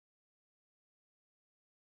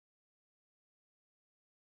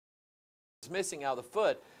missing out of the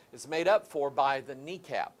foot is made up for by the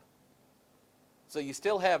kneecap. So you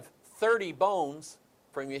still have 30 bones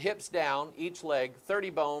from your hips down, each leg, 30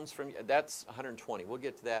 bones from, that's 120. We'll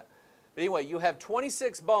get to that. But anyway, you have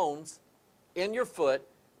 26 bones in your foot,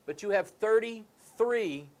 but you have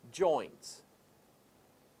 33 joints.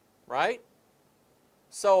 Right?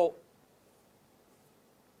 So,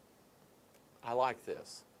 I like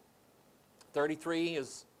this. 33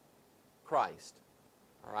 is Christ,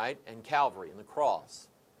 all right, and Calvary and the cross.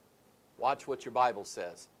 Watch what your Bible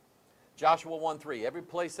says. Joshua 1:3, every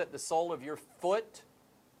place that the sole of your foot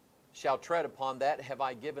shall tread upon, that have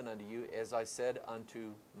I given unto you, as I said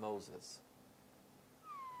unto Moses.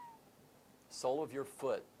 Sole of your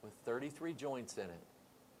foot with 33 joints in it,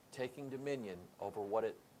 taking dominion over what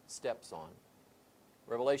it steps on.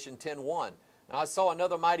 Revelation 10:1, now I saw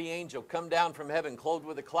another mighty angel come down from heaven, clothed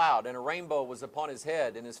with a cloud, and a rainbow was upon his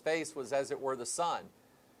head, and his face was as it were the sun,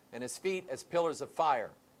 and his feet as pillars of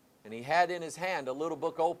fire. And he had in his hand a little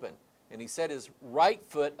book open, and he set his right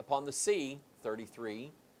foot upon the sea,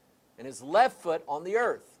 33, and his left foot on the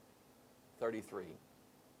earth, 33.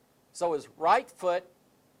 So his right foot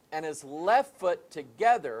and his left foot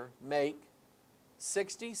together make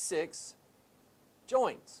 66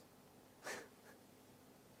 joints.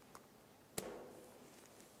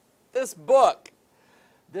 This book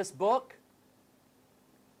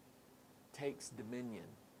takes dominion.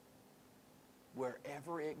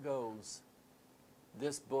 Wherever it goes,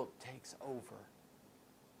 this book takes over.